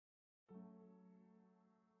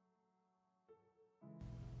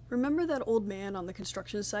Remember that old man on the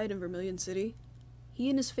construction site in Vermilion City? He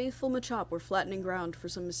and his faithful Machop were flattening ground for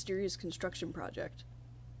some mysterious construction project.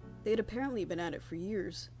 They had apparently been at it for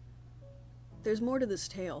years. There's more to this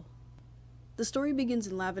tale. The story begins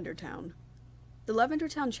in Lavender Town. The Lavender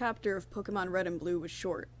Town chapter of Pokemon Red and Blue was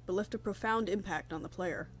short, but left a profound impact on the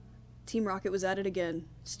player. Team Rocket was at it again,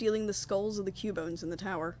 stealing the skulls of the Cubones in the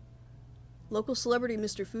tower. Local celebrity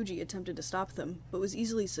Mr. Fuji attempted to stop them, but was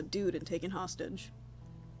easily subdued and taken hostage.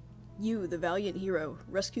 You, the valiant hero,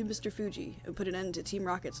 rescued Mr. Fuji and put an end to Team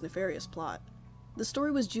Rocket's nefarious plot. The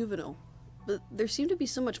story was juvenile, but there seemed to be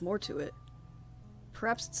so much more to it.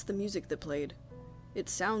 Perhaps it's the music that played. It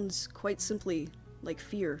sounds, quite simply, like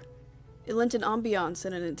fear. It lent an ambiance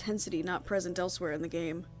and an intensity not present elsewhere in the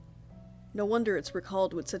game. No wonder it's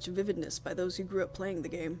recalled with such vividness by those who grew up playing the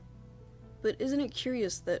game. But isn't it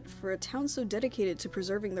curious that for a town so dedicated to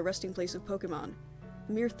preserving the resting place of Pokemon,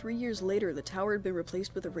 a mere 3 years later the tower had been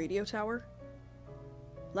replaced with a radio tower?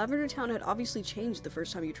 Lavender Town had obviously changed the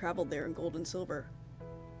first time you traveled there in Gold and Silver.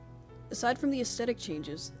 Aside from the aesthetic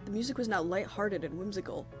changes, the music was now light-hearted and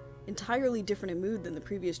whimsical, entirely different in mood than the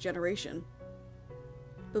previous generation.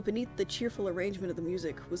 But beneath the cheerful arrangement of the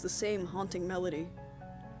music was the same haunting melody.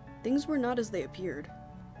 Things were not as they appeared.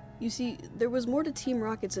 You see, there was more to Team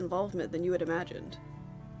Rocket's involvement than you had imagined.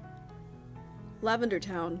 Lavender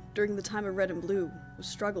Town, during the time of Red and Blue, was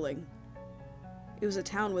struggling. It was a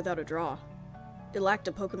town without a draw. It lacked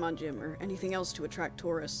a Pokemon gym or anything else to attract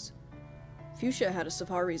tourists. Fuchsia had a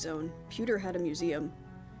safari zone, Pewter had a museum,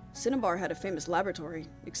 Cinnabar had a famous laboratory,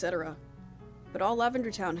 etc. But all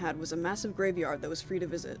Lavender Town had was a massive graveyard that was free to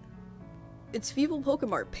visit. Its feeble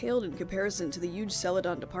Pokemart paled in comparison to the huge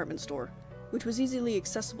Celadon department store, which was easily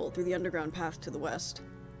accessible through the underground path to the west.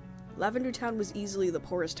 Lavender Town was easily the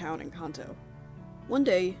poorest town in Kanto. One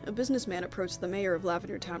day, a businessman approached the mayor of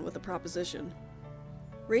Lavender Town with a proposition.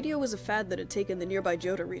 Radio was a fad that had taken the nearby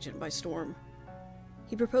Johto region by storm.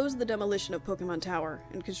 He proposed the demolition of Pokemon Tower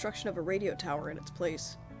and construction of a radio tower in its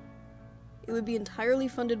place. It would be entirely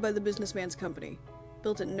funded by the businessman's company,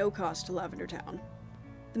 built at no cost to Lavender Town.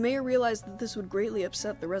 The mayor realized that this would greatly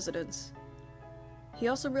upset the residents. He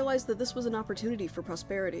also realized that this was an opportunity for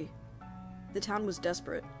prosperity. The town was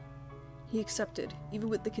desperate. He accepted, even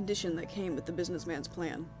with the condition that came with the businessman's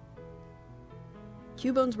plan.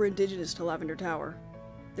 Cubones were indigenous to Lavender Tower.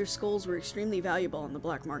 Their skulls were extremely valuable on the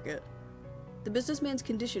black market. The businessman's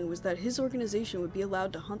condition was that his organization would be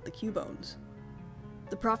allowed to hunt the Cubones.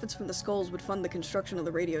 The profits from the skulls would fund the construction of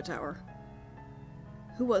the radio tower.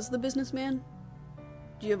 Who was the businessman?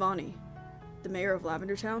 Giovanni, the mayor of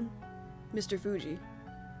Lavender Town, Mr. Fuji.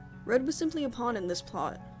 Red was simply a pawn in this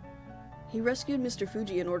plot. He rescued Mr.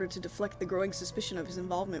 Fuji in order to deflect the growing suspicion of his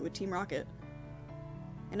involvement with Team Rocket.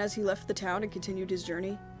 And as he left the town and continued his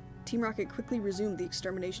journey, Team Rocket quickly resumed the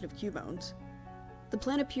extermination of Cubones. The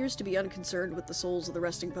plan appears to be unconcerned with the souls of the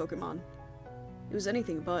resting Pokemon. It was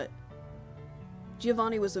anything but.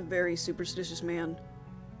 Giovanni was a very superstitious man.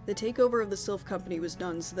 The takeover of the Sylph Company was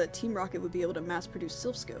done so that Team Rocket would be able to mass-produce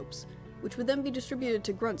Sylph Scopes, which would then be distributed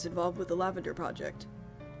to grunts involved with the Lavender Project.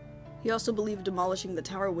 He also believed demolishing the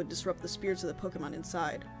tower would disrupt the spirits of the Pokemon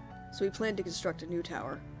inside, so he planned to construct a new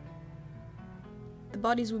tower. The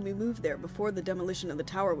bodies would be moved there before the demolition of the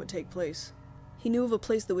tower would take place. He knew of a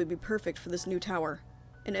place that would be perfect for this new tower,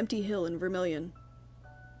 an empty hill in Vermilion.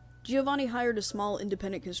 Giovanni hired a small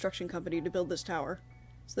independent construction company to build this tower,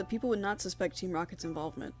 so that people would not suspect Team Rocket's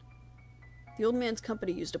involvement. The old man's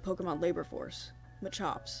company used a Pokemon labor force,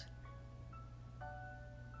 Machops.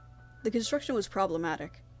 The construction was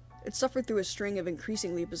problematic. It suffered through a string of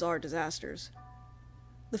increasingly bizarre disasters.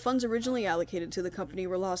 The funds originally allocated to the company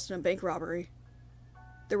were lost in a bank robbery.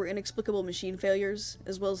 There were inexplicable machine failures,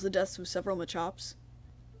 as well as the deaths of several Machops.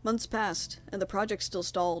 Months passed, and the project still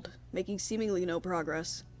stalled, making seemingly no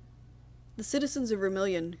progress. The citizens of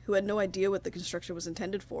Vermilion, who had no idea what the construction was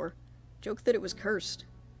intended for, joked that it was cursed.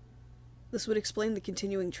 This would explain the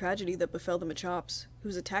continuing tragedy that befell the Machops,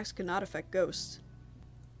 whose attacks could not affect ghosts.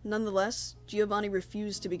 Nonetheless, Giovanni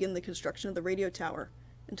refused to begin the construction of the radio tower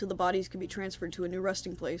until the bodies could be transferred to a new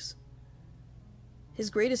resting place. His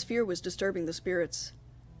greatest fear was disturbing the spirits.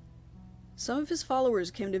 Some of his followers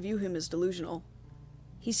came to view him as delusional.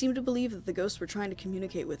 He seemed to believe that the ghosts were trying to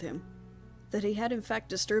communicate with him, that he had in fact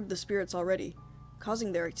disturbed the spirits already,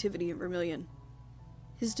 causing their activity in Vermilion.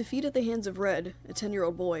 His defeat at the hands of Red, a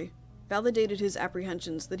 10-year-old boy, validated his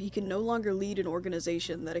apprehensions that he could no longer lead an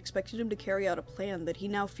organization that expected him to carry out a plan that he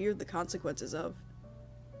now feared the consequences of.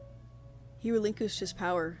 He relinquished his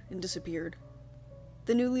power and disappeared.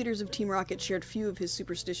 The new leaders of Team Rocket shared few of his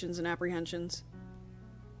superstitions and apprehensions.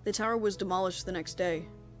 The tower was demolished the next day.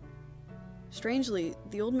 Strangely,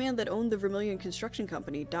 the old man that owned the Vermilion construction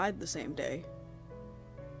company died the same day.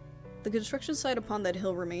 The construction site upon that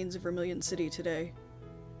hill remains Vermilion City today.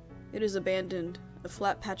 It is abandoned, a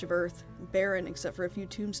flat patch of earth, barren except for a few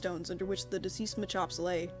tombstones under which the deceased Machops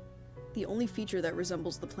lay, the only feature that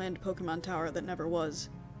resembles the planned Pokemon Tower that never was.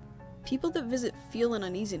 People that visit feel an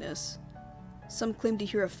uneasiness. Some claim to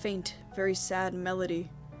hear a faint, very sad melody.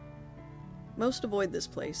 Most avoid this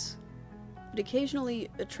place, but occasionally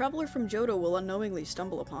a traveler from Johto will unknowingly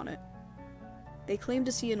stumble upon it. They claim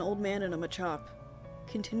to see an old man in a Machop,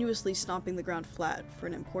 continuously stomping the ground flat for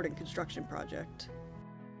an important construction project.